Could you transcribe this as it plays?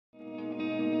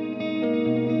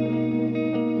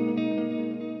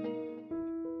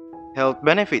Health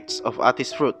benefits of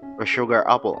Atis fruit or sugar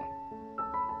apple.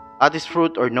 Atis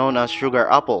fruit, or known as sugar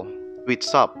apple,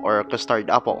 swetsop or custard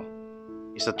apple,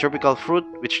 is a tropical fruit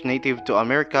which native to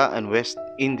America and West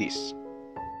Indies.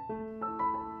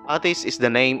 Atis is the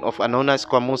name of Annona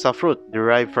squamosa fruit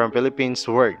derived from Philippines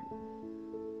word.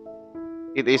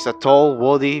 It is a tall,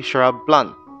 woody shrub plant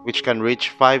which can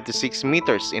reach 5 to 6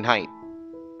 meters in height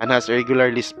and has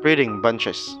irregularly spreading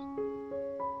bunches.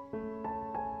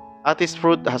 Atis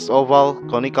fruit has oval,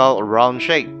 conical, or round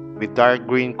shape with dark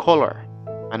green color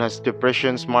and has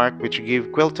depressions marked which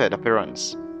give quilted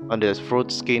appearance on the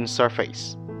fruit skin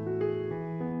surface.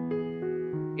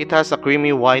 It has a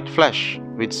creamy white flesh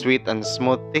with sweet and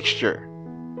smooth texture.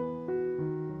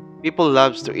 People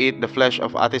love to eat the flesh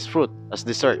of Atis fruit as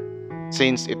dessert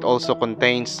since it also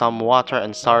contains some water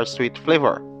and sour sweet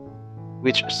flavor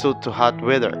which suit to hot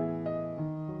weather.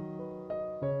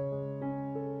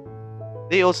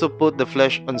 They also put the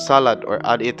flesh on salad or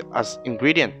add it as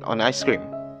ingredient on ice cream.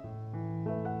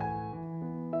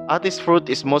 Atis fruit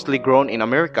is mostly grown in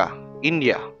America,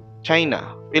 India,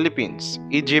 China, Philippines,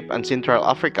 Egypt, and Central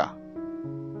Africa.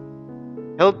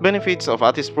 Health benefits of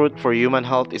Atis fruit for human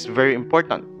health is very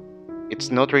important.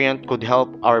 Its nutrient could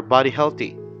help our body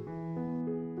healthy.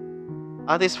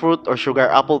 Atis fruit or sugar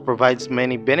apple provides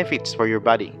many benefits for your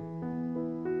body.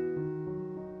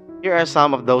 Here are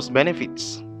some of those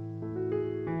benefits.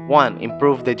 1.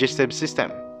 Improved digestive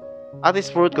system. Atis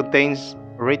fruit contains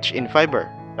rich in fiber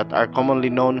that are commonly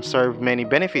known serve many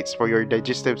benefits for your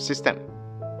digestive system.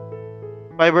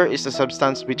 Fiber is a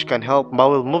substance which can help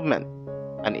bowel movement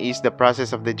and ease the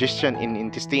process of digestion in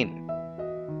intestine.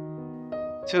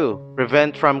 2.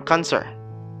 Prevent from cancer.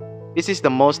 This is the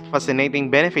most fascinating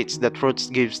benefits that fruits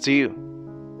gives to you.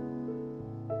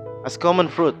 As common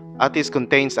fruit, Atis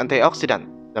contains antioxidant,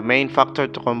 the main factor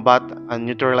to combat and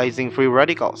neutralizing free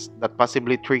radicals that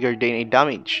possibly trigger DNA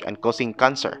damage and causing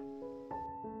cancer.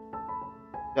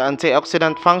 The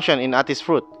antioxidant function in Atis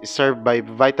fruit is served by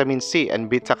vitamin C and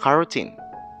beta-carotene.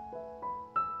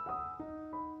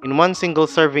 In one single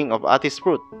serving of Atis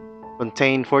fruit,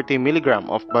 contain 40 mg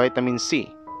of vitamin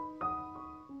C.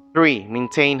 3.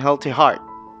 Maintain healthy heart.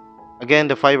 Again,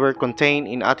 the fiber contained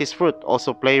in Atis fruit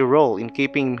also play a role in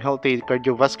keeping healthy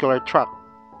cardiovascular tract.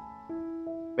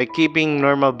 By keeping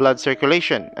normal blood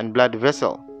circulation and blood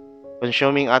vessel,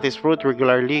 consuming Atis fruit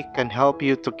regularly can help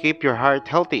you to keep your heart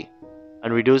healthy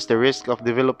and reduce the risk of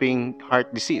developing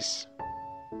heart disease.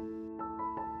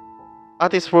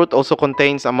 Atis fruit also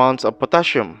contains amounts of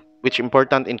potassium, which is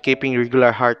important in keeping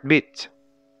regular heartbeat.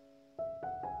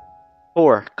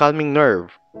 4. Calming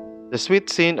nerve. The sweet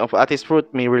scent of Atis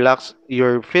fruit may relax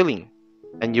your feeling,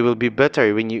 and you will be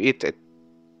better when you eat it.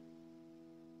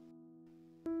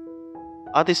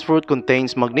 Atis fruit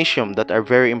contains magnesium that are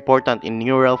very important in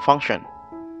neural function.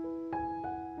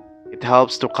 It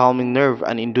helps to calming nerve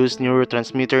and induce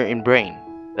neurotransmitter in brain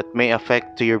that may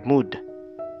affect to your mood.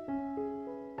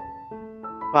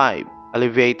 5.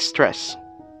 Alleviate stress.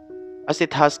 As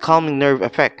it has calming nerve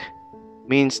effect,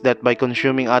 means that by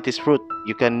consuming Atis fruit,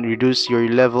 you can reduce your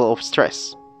level of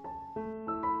stress.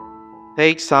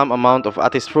 Take some amount of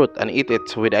Atis fruit and eat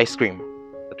it with ice cream.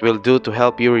 That will do to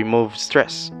help you remove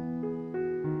stress.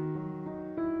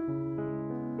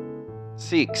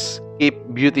 6.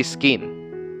 Keep beauty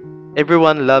skin.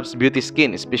 Everyone loves beauty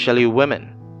skin, especially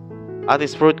women.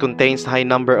 Atis fruit contains high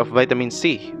number of vitamin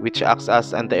C, which acts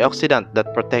as antioxidant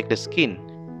that protect the skin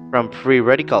from free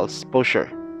radical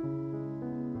exposure.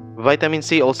 Vitamin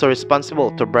C also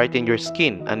responsible to brighten your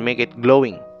skin and make it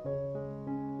glowing.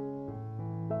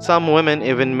 Some women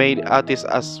even made Atis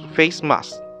as face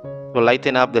mask to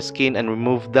lighten up the skin and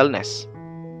remove dullness.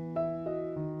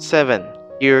 7.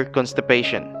 Cure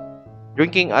constipation.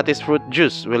 Drinking Atis fruit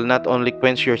juice will not only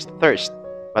quench your thirst,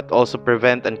 but also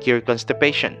prevent and cure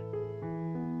constipation.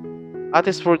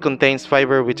 Atis fruit contains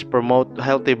fiber which promote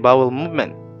healthy bowel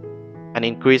movement and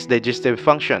increase digestive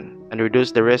function and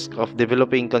reduce the risk of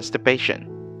developing constipation.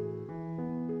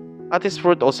 Atis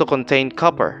fruit also contains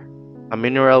copper, a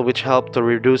mineral which helps to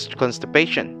reduce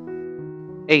constipation.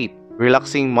 8.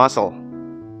 Relaxing muscle.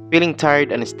 Feeling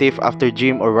tired and stiff after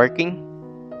gym or working?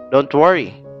 Don't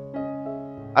worry.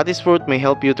 Atis fruit may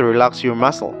help you to relax your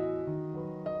muscle.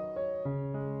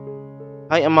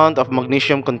 High amount of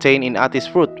magnesium contained in Atis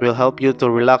fruit will help you to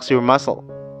relax your muscle,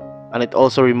 and it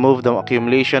also removes the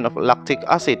accumulation of lactic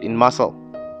acid in muscle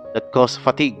that cause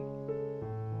fatigue.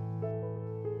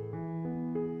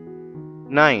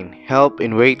 9. Help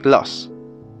in weight loss.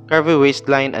 Curvy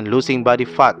waistline and losing body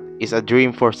fat is a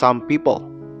dream for some people.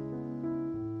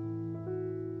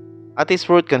 Atis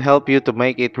fruit can help you to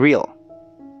make it real.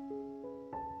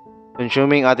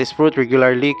 Consuming Atis fruit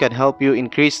regularly can help you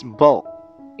increase bulk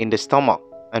in the stomach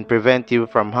and prevent you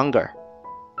from hunger.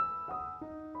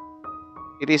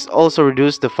 It is also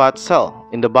reduce the fat cell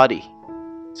in the body.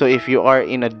 So if you are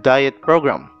in a diet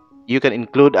program, you can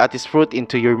include Atis fruit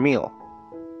into your meal.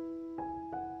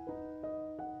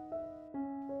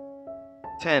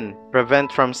 10.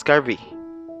 Prevent from scurvy.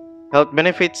 Health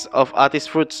benefits of Atis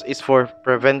fruits is for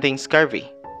preventing scurvy.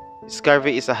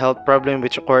 Scurvy is a health problem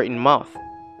which occurs in mouth.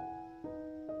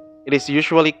 It is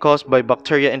usually caused by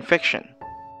bacteria infection.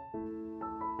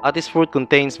 Atis fruit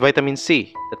contains vitamin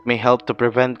C that may help to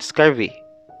prevent scurvy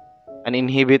and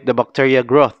inhibit the bacteria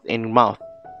growth in mouth.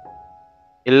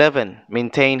 11.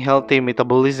 Maintain healthy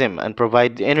metabolism and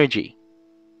provide energy.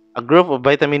 A group of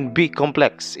vitamin B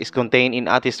complex is contained in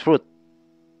Atis fruit.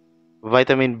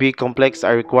 Vitamin B complex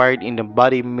are required in the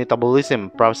body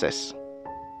metabolism process.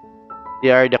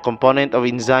 They are the component of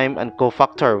enzyme and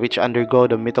cofactor which undergo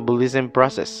the metabolism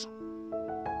process.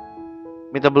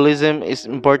 Metabolism is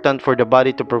important for the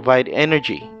body to provide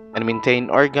energy and maintain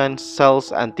organs,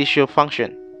 cells, and tissue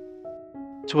function.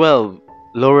 12.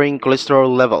 Lowering cholesterol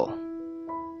level.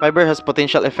 Fiber has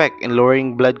potential effect in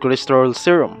lowering blood cholesterol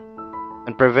serum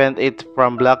and prevent it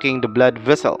from blocking the blood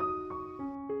vessel.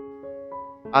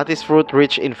 Atis fruit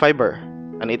rich in fiber,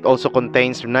 and it also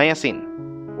contains niacin,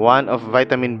 one of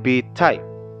vitamin B type,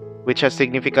 which has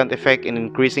significant effect in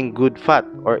increasing good fat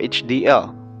or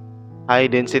HDL, high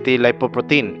density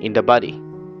lipoprotein in the body.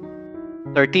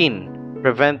 13.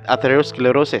 Prevent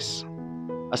atherosclerosis.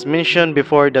 As mentioned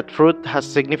before, that fruit has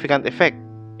significant effect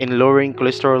in lowering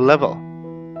cholesterol level.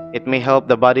 It may help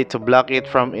the body to block it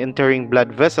from entering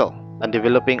blood vessel and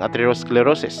developing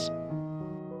atherosclerosis.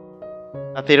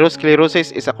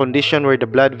 Atherosclerosis is a condition where the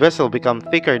blood vessel becomes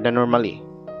thicker than normally.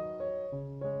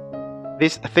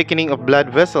 This thickening of blood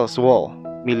vessels wall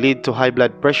may lead to high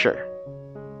blood pressure.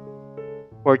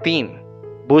 14.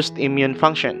 Boost immune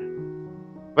function.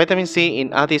 Vitamin C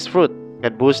in Atis fruit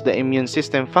can boost the immune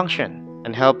system function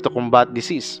and help to combat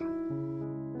disease.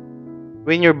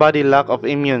 When your body lack of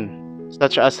immune,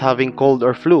 such as having cold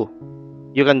or flu,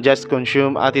 you can just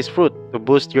consume Atis fruit to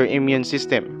boost your immune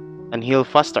system and heal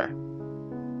faster.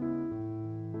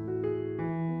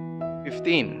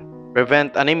 15.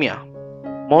 Prevent anemia.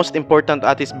 Most important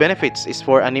Atis benefits is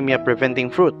for anemia preventing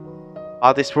fruit.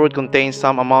 Atis fruit contains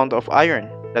some amount of iron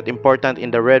that important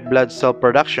in the red blood cell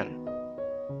production.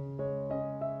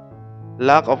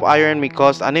 Lack of iron may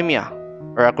cause anemia,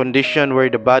 or a condition where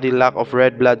the body lack of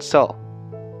red blood cell.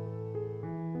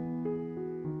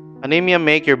 Anemia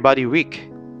make your body weak,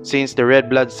 since the red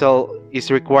blood cell is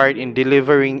required in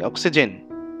delivering oxygen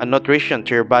and nutrition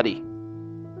to your body.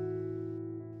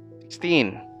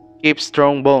 16. Keep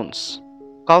strong bones.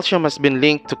 Calcium has been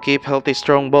linked to keep healthy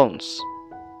strong bones.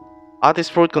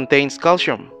 Atis fruit contains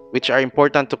calcium, which are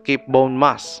important to keep bone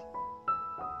mass.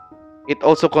 It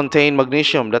also contains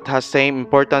magnesium that has same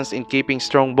importance in keeping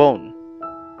strong bone.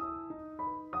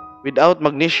 Without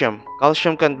magnesium,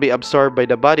 calcium can be absorbed by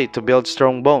the body to build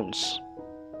strong bones.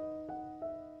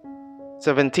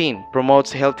 17.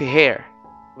 Promotes healthy hair.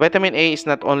 Vitamin A is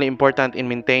not only important in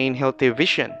maintaining healthy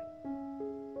vision,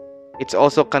 it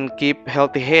also can keep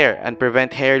healthy hair and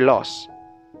prevent hair loss.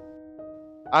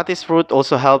 Atis fruit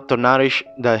also helps to nourish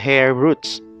the hair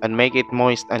roots and make it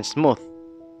moist and smooth.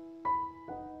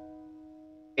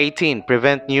 18.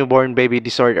 Prevent newborn baby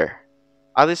disorder.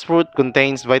 Atis fruit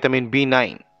contains vitamin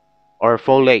B9 or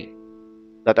folate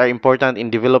that are important in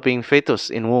developing fetus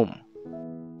in womb.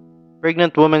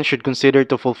 Pregnant women should consider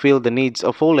to fulfill the needs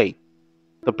of folate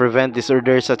to prevent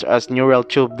disorders such as neural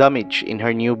tube damage in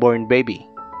her newborn baby.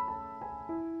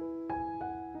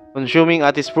 Consuming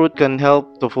Atis fruit can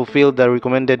help to fulfill the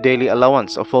recommended daily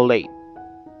allowance of folate.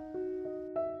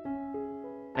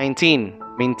 19.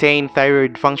 Maintain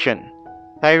thyroid function.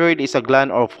 Thyroid is a gland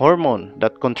of hormone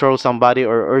that controls some body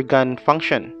or organ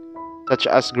function, such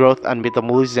as growth and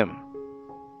metabolism.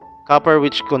 Copper,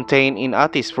 which contained in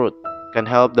Atis fruit, can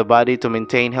help the body to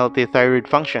maintain healthy thyroid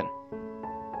function.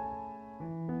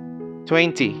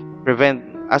 20. Prevent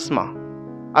asthma.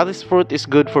 Atis fruit is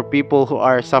good for people who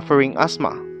are suffering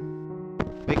asthma.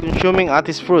 By consuming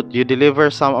Atis fruit, you deliver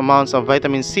some amounts of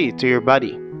vitamin C to your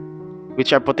body,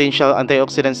 which are potential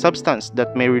antioxidant substances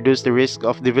that may reduce the risk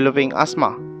of developing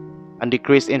asthma and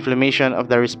decrease inflammation of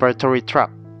the respiratory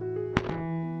tract.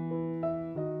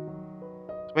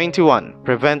 21.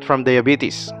 Prevent from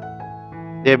diabetes.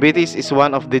 Diabetes is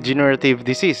one of the degenerative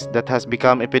disease that has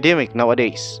become epidemic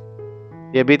nowadays.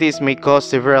 Diabetes may cause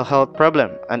several health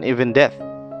problems and even death.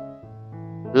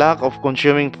 Lack of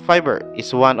consuming fiber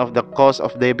is one of the cause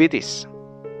of diabetes.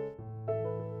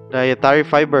 Dietary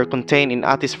fiber contained in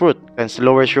Atis fruit can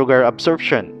lower sugar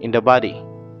absorption in the body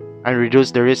and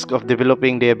reduce the risk of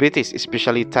developing diabetes,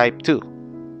 especially type 2.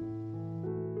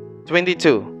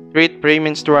 22. Treat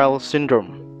premenstrual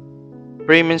syndrome.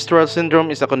 Premenstrual syndrome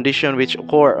is a condition which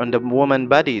occurs on the woman's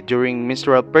body during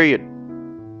menstrual period.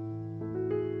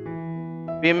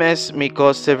 PMS may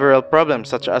cause several problems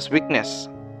such as weakness,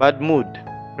 bad mood,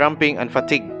 cramping, and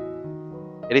fatigue.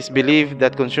 It is believed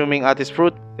that consuming Atis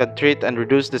fruit can treat and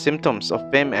reduce the symptoms of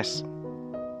PMS.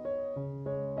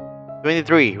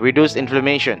 23. Reduce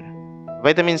inflammation.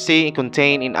 Vitamin C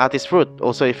contained in Atis fruit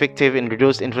also effective in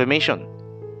reduce inflammation,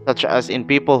 such as in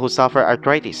people who suffer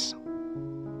arthritis.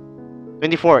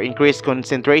 24. Increase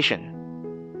concentration.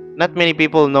 Not many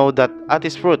people know that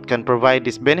Atis fruit can provide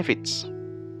these benefits.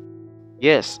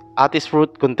 Yes, Atis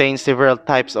fruit contains several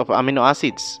types of amino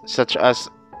acids such as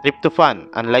tryptophan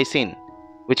and lysine,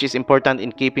 which is important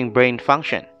in keeping brain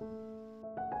function.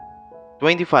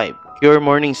 25. Cure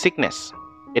morning sickness.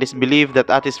 It is believed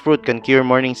that Atis fruit can cure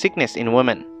morning sickness in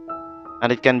women,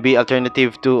 and it can be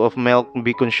alternative to of milk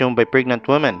be consumed by pregnant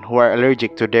women who are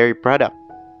allergic to dairy product.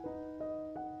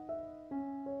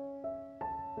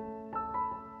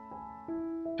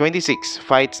 26.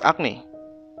 Fights acne.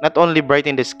 Not only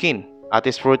brighten the skin,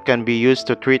 Atis fruit can be used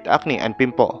to treat acne and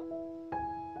pimple.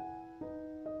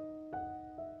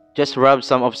 Just rub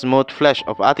some of smooth flesh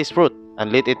of Atis fruit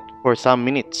and let it for some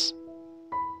minutes.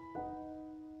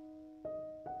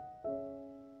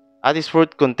 Atis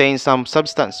fruit contains some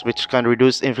substance which can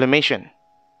reduce inflammation.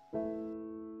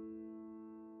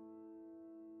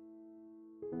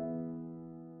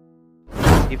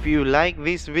 If you like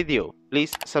this video,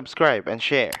 please subscribe and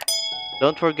share.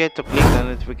 Don't forget to click the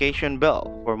notification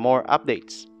bell for more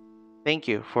updates. Thank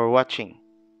you for watching.